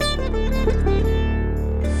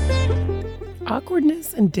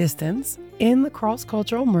Awkwardness and distance in the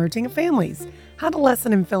cross-cultural merging of families, how to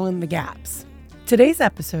lessen and fill in the gaps. Today's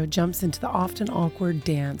episode jumps into the often awkward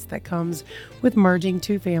dance that comes with merging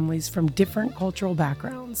two families from different cultural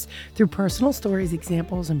backgrounds. Through personal stories,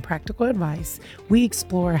 examples, and practical advice, we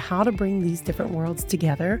explore how to bring these different worlds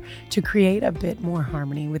together to create a bit more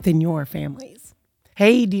harmony within your families.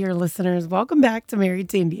 Hey, dear listeners, welcome back to Married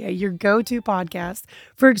to India, your go-to podcast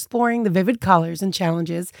for exploring the vivid colors and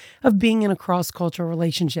challenges of being in a cross-cultural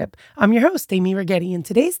relationship. I'm your host, Amy Righetti, and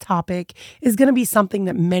today's topic is going to be something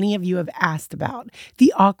that many of you have asked about,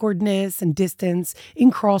 the awkwardness and distance in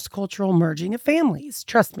cross-cultural merging of families.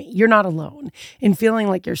 Trust me, you're not alone in feeling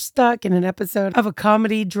like you're stuck in an episode of a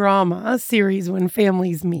comedy drama series when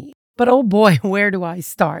families meet. But oh boy, where do I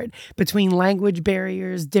start? Between language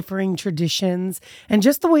barriers, differing traditions, and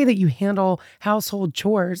just the way that you handle household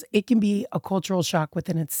chores, it can be a cultural shock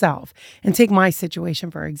within itself. And take my situation,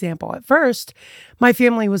 for example. At first, my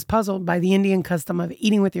family was puzzled by the Indian custom of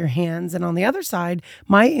eating with your hands. And on the other side,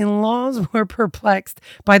 my in-laws were perplexed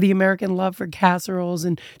by the American love for casseroles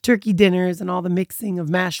and turkey dinners and all the mixing of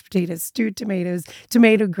mashed potatoes, stewed tomatoes,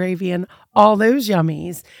 tomato gravy, and all those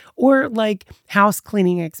yummies. Or like house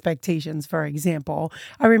cleaning expectations, for example.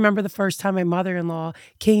 I remember the first time my mother-in-law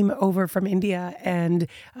came over from India and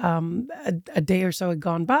a day or so had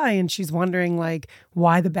gone by and she's wondering like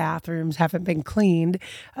why the bathrooms haven't been cleaned.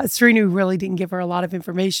 Srinu really didn't give her a lot of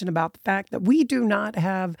information about the fact that we do not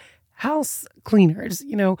have house cleaners.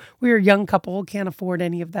 You know, we're a young couple, can't afford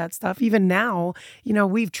any of that stuff. Even now, you know,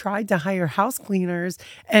 we've tried to hire house cleaners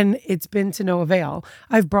and it's been to no avail.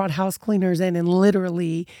 I've brought house cleaners in and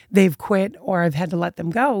literally they've quit or I've had to let them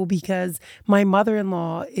go because my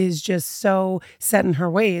mother-in-law is just so set in her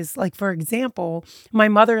ways. Like, for example, my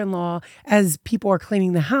mother-in-law, as people are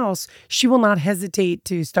cleaning the house, she will not hesitate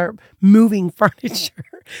to start moving furniture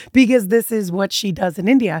because this is what she does in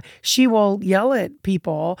India. She will yell at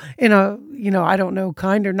people in a, I don't know,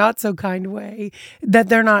 kind or not so kind way that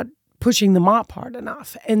they're not pushing the mop hard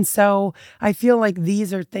enough. And so I feel like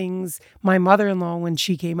these are things my mother-in-law, when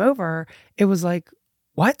she came over, it was like,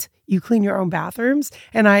 what? You clean your own bathrooms?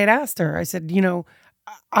 And I had asked her, I said,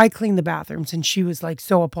 I clean the bathrooms. And she was like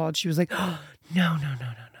so appalled. She was like, oh, no.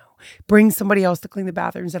 Bring somebody else to clean the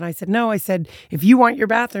bathrooms. And I said, no, if you want your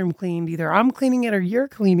bathroom cleaned, either I'm cleaning it or you're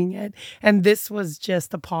cleaning it. And this was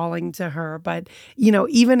just appalling to her. But,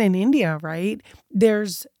 even in India, right,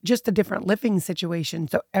 there's just a different living situation.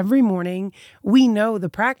 So every morning we know the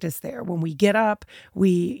practice there. When we get up,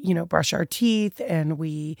 we, brush our teeth and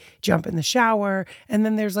we jump in the shower. And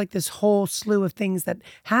then there's like this whole slew of things that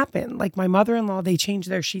happen. Like my mother-in-law, they change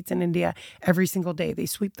their sheets in India every single day. They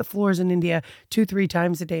sweep the floors in India 2-3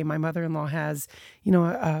 times a day. My mother-in-law has,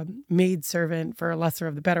 a maid servant, for a lesser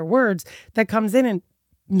of the better words, that comes in and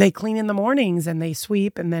they clean in the mornings and they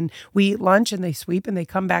sweep, and then we eat lunch and they sweep, and they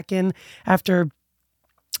come back in after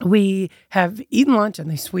we have eaten lunch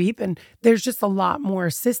and they sweep. And there's just a lot more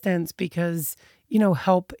assistance because,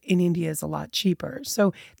 help in India is a lot cheaper.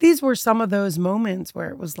 So these were some of those moments where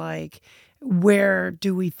it was like, where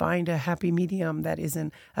do we find a happy medium that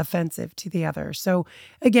isn't offensive to the other? So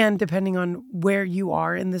again, depending on where you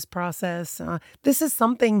are in this process, this is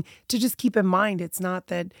something to just keep in mind. It's not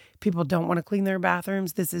that people don't want to clean their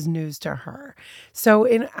bathrooms. This is news to her. So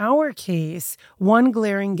in our case, one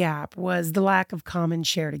glaring gap was the lack of common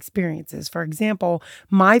shared experiences. For example,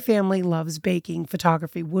 my family loves baking,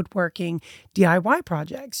 photography, woodworking, DIY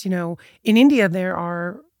projects. In India, there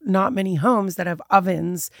are not many homes that have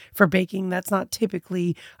ovens for baking. That's not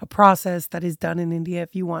typically a process that is done in India.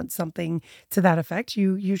 If you want something to that effect,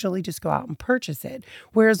 you usually just go out and purchase it.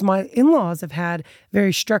 Whereas my in-laws have had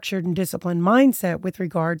very structured and disciplined mindset with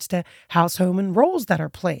regards to house, home, and roles that are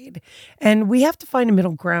played. And we have to find a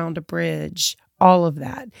middle ground to bridge all of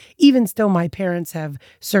that. Even still, my parents have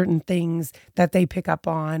certain things that they pick up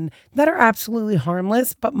on that are absolutely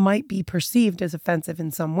harmless, but might be perceived as offensive in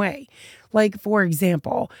some way. Like, for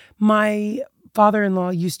example, my father-in-law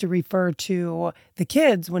used to refer to the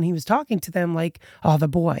kids when he was talking to them like, oh, the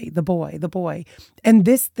boy. And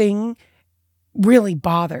this thing really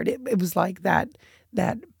bothered. It was like that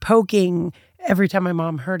poking every time my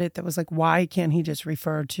mom heard it, that was like, why can't he just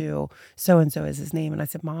refer to so-and-so as his name? And I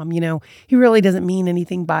said, Mom, he really doesn't mean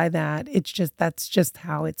anything by that. That's just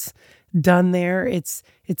how it's done there. It's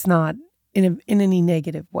not in any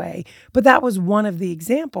negative way. But that was one of the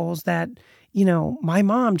examples that, my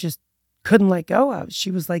mom just couldn't let go of.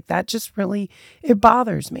 She was like, that just really, it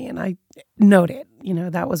bothers me. And I note it,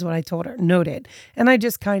 that was what I told her, note it. And I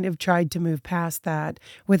just kind of tried to move past that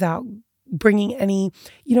without bringing any,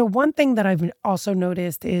 one thing that I've also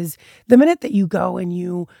noticed is the minute that you go and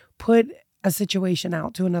you put a situation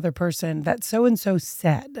out to another person that so and so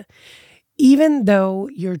said, even though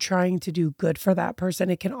you're trying to do good for that person,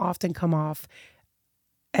 it can often come off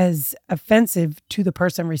as offensive to the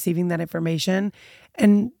person receiving that information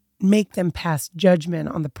and make them pass judgment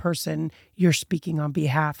on the person you're speaking on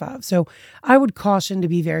behalf of. So I would caution to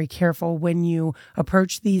be very careful when you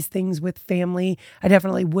approach these things with family. I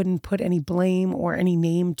definitely wouldn't put any blame or any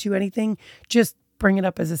name to anything. Just bring it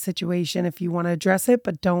up as a situation if you want to address it,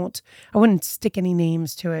 but I wouldn't stick any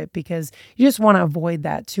names to it because you just want to avoid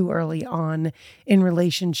that too early on in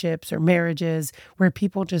relationships or marriages where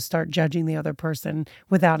people just start judging the other person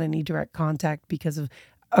without any direct contact because of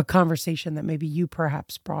a conversation that maybe you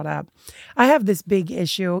perhaps brought up. I have this big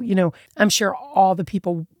issue. I'm sure all the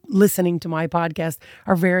people listening to my podcast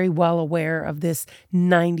are very well aware of this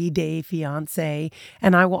 90-day fiance.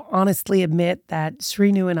 And I will honestly admit that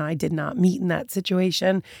Srinu and I did not meet in that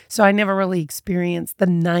situation. So I never really experienced the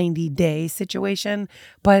 90-day situation.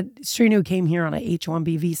 But Srinu came here on a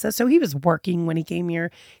H-1B visa. So he was working when he came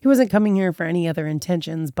here. He wasn't coming here for any other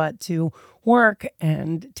intentions but to work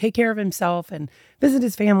and take care of himself and visit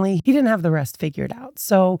his family. He didn't have the rest figured out.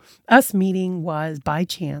 So us meeting was by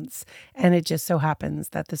chance. And it just so happens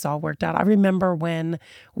that this all worked out. I remember when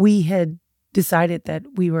we had decided that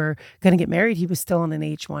we were going to get married, he was still on an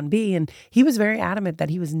H-1B, and he was very adamant that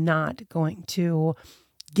he was not going to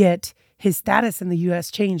get his status in the U.S.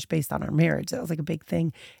 changed based on our marriage. That was like a big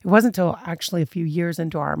thing. It wasn't until actually a few years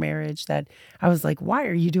into our marriage that I was like, why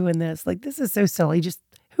are you doing this? Like, this is so silly. Just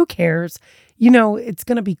who cares? It's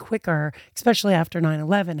going to be quicker, especially after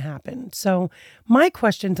 9/11 happened. So my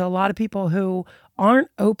question to a lot of people who aren't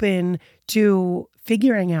open to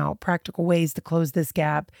figuring out practical ways to close this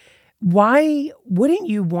gap, why wouldn't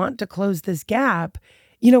you want to close this gap?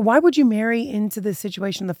 Why would you marry into this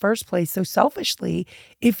situation in the first place so selfishly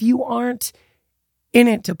if you aren't in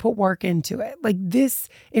it to put work into it? Like this,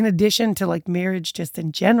 in addition to like marriage just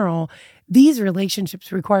in general, these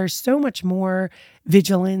relationships require so much more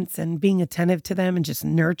vigilance and being attentive to them and just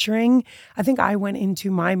nurturing. I think I went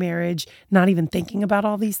into my marriage not even thinking about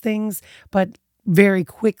all these things, but very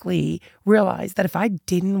quickly realized that if I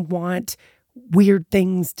didn't want weird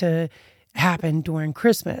things to happen during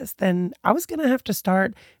Christmas, then I was going to have to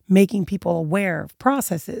start making people aware of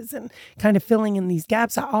processes and kind of filling in these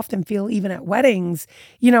gaps. I often feel even at weddings,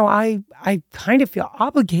 I kind of feel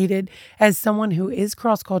obligated as someone who is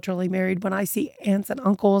cross-culturally married when I see aunts and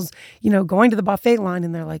uncles, going to the buffet line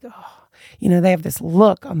and they're like, oh, they have this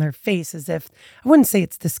look on their face as if, I wouldn't say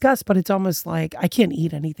it's disgust, but it's almost like I can't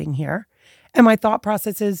eat anything here. And my thought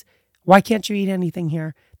process is, why can't you eat anything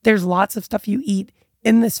here? There's lots of stuff you eat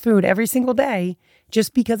in this food every single day.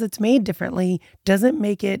 Just because it's made differently doesn't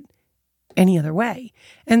make it any other way.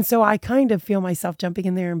 And so I kind of feel myself jumping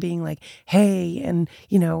in there and being like, hey, and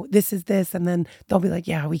this is this. And then they'll be like,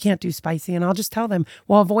 yeah, we can't do spicy. And I'll just tell them,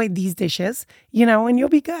 well, avoid these dishes, and you'll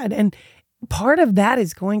be good. And part of that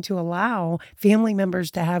is going to allow family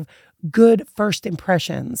members to have good first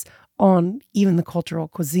impressions on even the cultural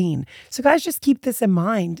cuisine. So guys, just keep this in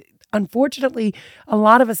mind. Unfortunately, a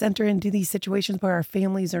lot of us enter into these situations where our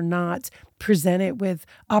families are not presented with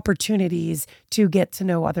opportunities to get to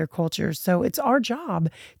know other cultures. So it's our job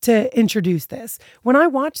to introduce this. When I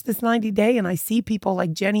watch this 90-day and I see people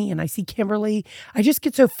like Jenny and I see Kimberly, I just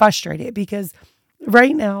get so frustrated because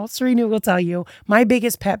right now, Srinu will tell you, my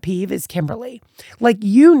biggest pet peeve is Kimberly. Like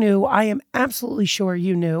I am absolutely sure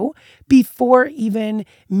you knew before even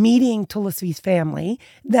meeting Tulisvi's family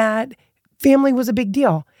that family was a big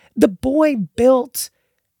deal. The boy built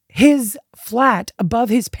his flat above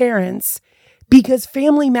his parents because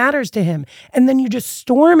family matters to him. And then you just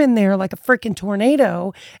storm in there like a freaking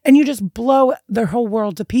tornado and you just blow their whole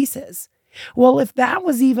world to pieces. Well, if that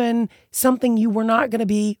was even something you were not going to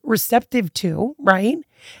be receptive to, right?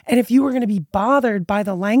 And if you were going to be bothered by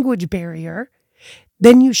the language barrier,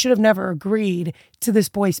 then you should have never agreed to this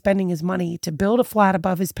boy spending his money to build a flat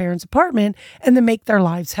above his parents' apartment and then make their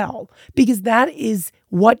lives hell, because that is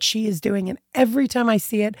what she is doing. And every time I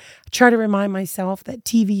see it, I try to remind myself that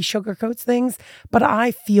TV sugarcoats things, but I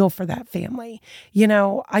feel for that family.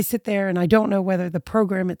 I sit there and I don't know whether the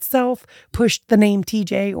program itself pushed the name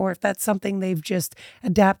TJ or if that's something they've just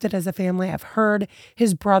adapted as a family. I've heard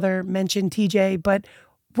his brother mention TJ, but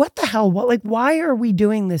what the hell? Why are we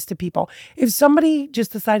doing this to people? If somebody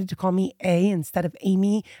just decided to call me A instead of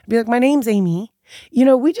Amy, I'd be like, my name's Amy.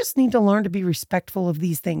 We just need to learn to be respectful of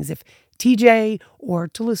these things. If TJ or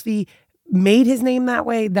Tulisvi made his name that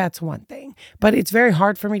way, that's one thing. But it's very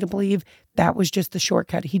hard for me to believe that was just the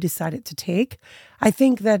shortcut he decided to take. I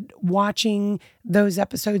think that watching those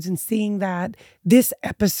episodes and seeing that this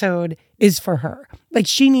episode is for her. Like,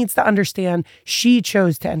 she needs to understand she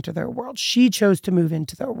chose to enter their world. She chose to move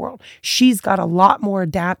into their world. She's got a lot more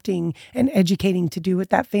adapting and educating to do with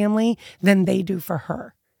that family than they do for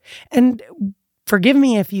her. And forgive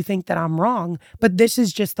me if you think that I'm wrong, but this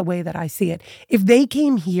is just the way that I see it. If they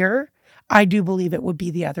came here, I do believe it would be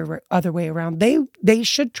the other way around. They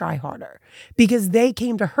should try harder because they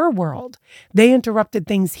came to her world. They interrupted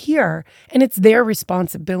things here, and it's their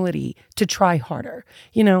responsibility to try harder.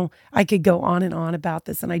 You know, I could go on and on about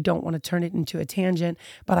this, and I don't want to turn it into a tangent,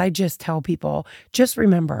 but I just tell people, just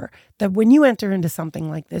remember that when you enter into something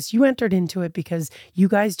like this, you entered into it because you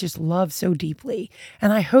guys just love so deeply.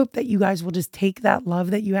 And I hope that you guys will just take that love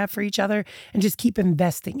that you have for each other and just keep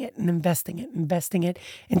investing it and investing it, investing it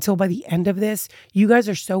until by the end of this, you guys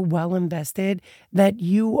are so well invested that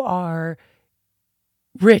you are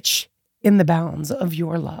rich in the bounds of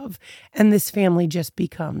your love. And this family just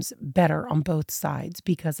becomes better on both sides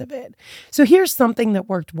because of it. So here's something that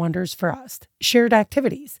worked wonders for us. Shared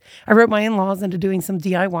activities. I wrote my in-laws into doing some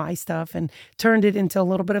DIY stuff and turned it into a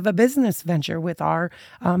little bit of a business venture with our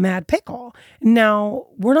Mad Pickle. Now,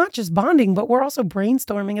 we're not just bonding, but we're also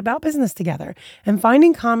brainstorming about business together. And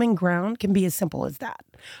finding common ground can be as simple as that.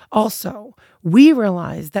 Also, we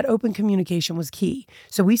realized that open communication was key.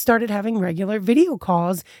 So we started having regular video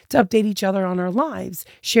calls to update each other on our lives,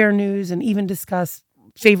 share news, and even discuss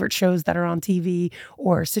favorite shows that are on TV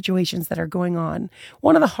or situations that are going on.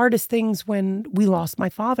 One of the hardest things when we lost my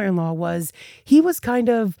father-in-law was he was kind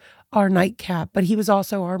of our nightcap, but he was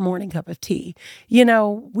also our morning cup of tea. You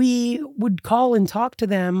know, we would call and talk to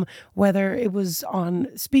them, whether it was on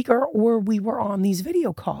speaker or we were on these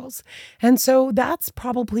video calls. And so that's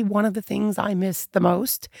probably one of the things I miss the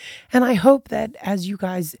most. And I hope that as you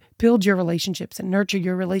guys build your relationships and nurture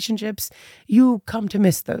your relationships, you come to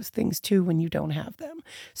miss those things too when you don't have them.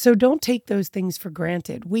 So don't take those things for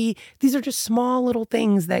granted. These are just small little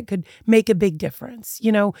things that could make a big difference.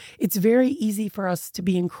 You know, it's very easy for us to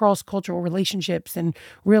be in cross-cultural relationships and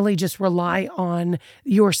really just rely on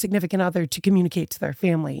your significant other to communicate to their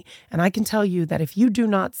family. And I can tell you that if you do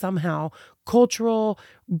not somehow cultural,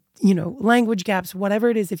 language gaps,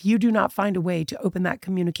 whatever it is, if you do not find a way to open that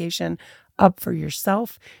communication up for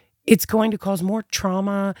yourself, it's going to cause more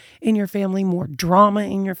trauma in your family, more drama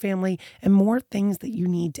in your family, and more things that you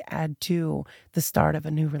need to add to the start of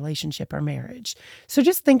a new relationship or marriage. So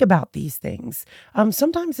just think about these things.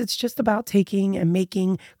 Sometimes it's just about taking and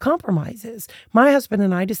making compromises. My husband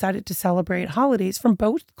and I decided to celebrate holidays from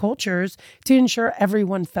both cultures to ensure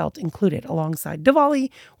everyone felt included. Alongside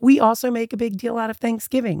Diwali, we also make a big deal out of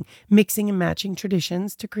Thanksgiving, mixing and matching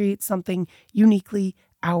traditions to create something uniquely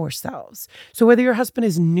ourselves. So whether your husband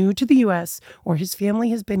is new to the U.S. or his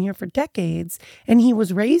family has been here for decades and he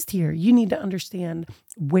was raised here, you need to understand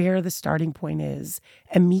where the starting point is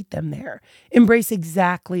and meet them there. Embrace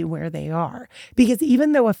exactly where they are. Because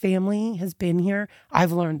even though a family has been here,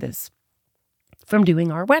 I've learned this from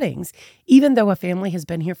doing our weddings. Even though a family has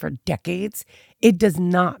been here for decades, it does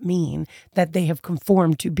not mean that they have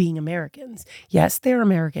conformed to being Americans. Yes, they're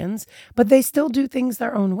Americans, but they still do things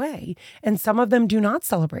their own way. And some of them do not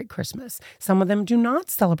celebrate Christmas. Some of them do not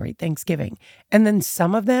celebrate Thanksgiving. And then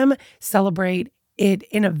some of them celebrate it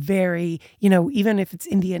in a very, even if it's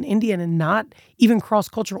Indian and not even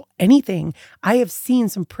cross-cultural anything, I have seen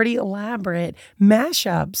some pretty elaborate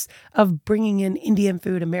mashups of bringing in Indian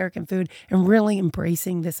food, American food, and really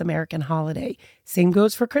embracing this American holiday. Same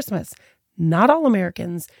goes for Christmas. Not all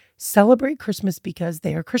Americans celebrate Christmas because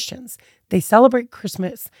they are Christians. They celebrate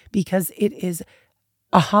Christmas because it is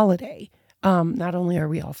a holiday. Not only are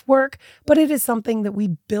we off work, but it is something that we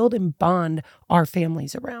build and bond our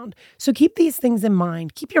families around. So keep these things in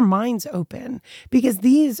mind. Keep your minds open because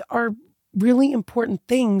these are really important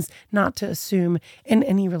things not to assume in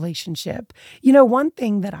any relationship. One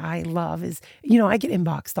thing that I love is, I get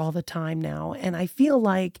inboxed all the time now, and I feel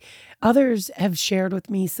like others have shared with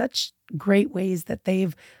me such great ways that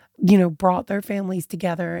they've brought their families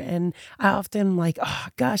together. And I often like, oh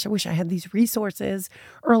gosh, I wish I had these resources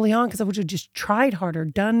early on because I would have just tried harder,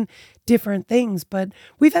 done different things. But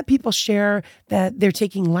we've had people share that they're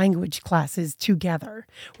taking language classes together.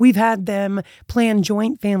 We've had them plan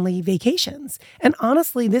joint family vacations. And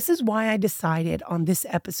honestly, this is why I decided on this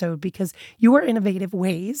episode, because your innovative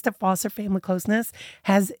ways to foster family closeness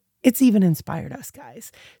it's even inspired us,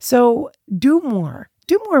 guys. So do more.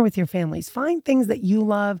 Do more with your families. Find things that you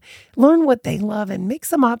love, learn what they love, and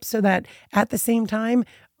mix them up so that at the same time,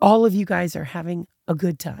 all of you guys are having a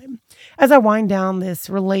good time. As I wind down this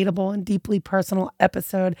relatable and deeply personal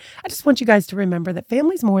episode, I just want you guys to remember that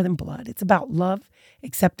family's more than blood. It's about love,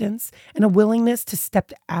 acceptance, and a willingness to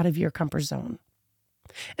step out of your comfort zone.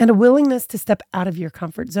 And a willingness to step out of your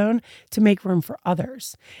comfort zone to make room for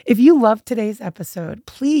others. If you loved today's episode,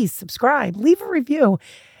 please subscribe, leave a review,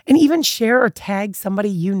 and even share or tag somebody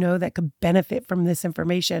you know that could benefit from this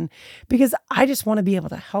information, because I just want to be able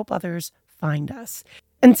to help others find us.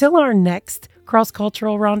 Until our next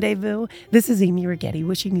cross-cultural rendezvous, this is Amy Rigetti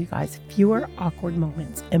wishing you guys fewer awkward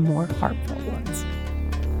moments and more heartfelt ones.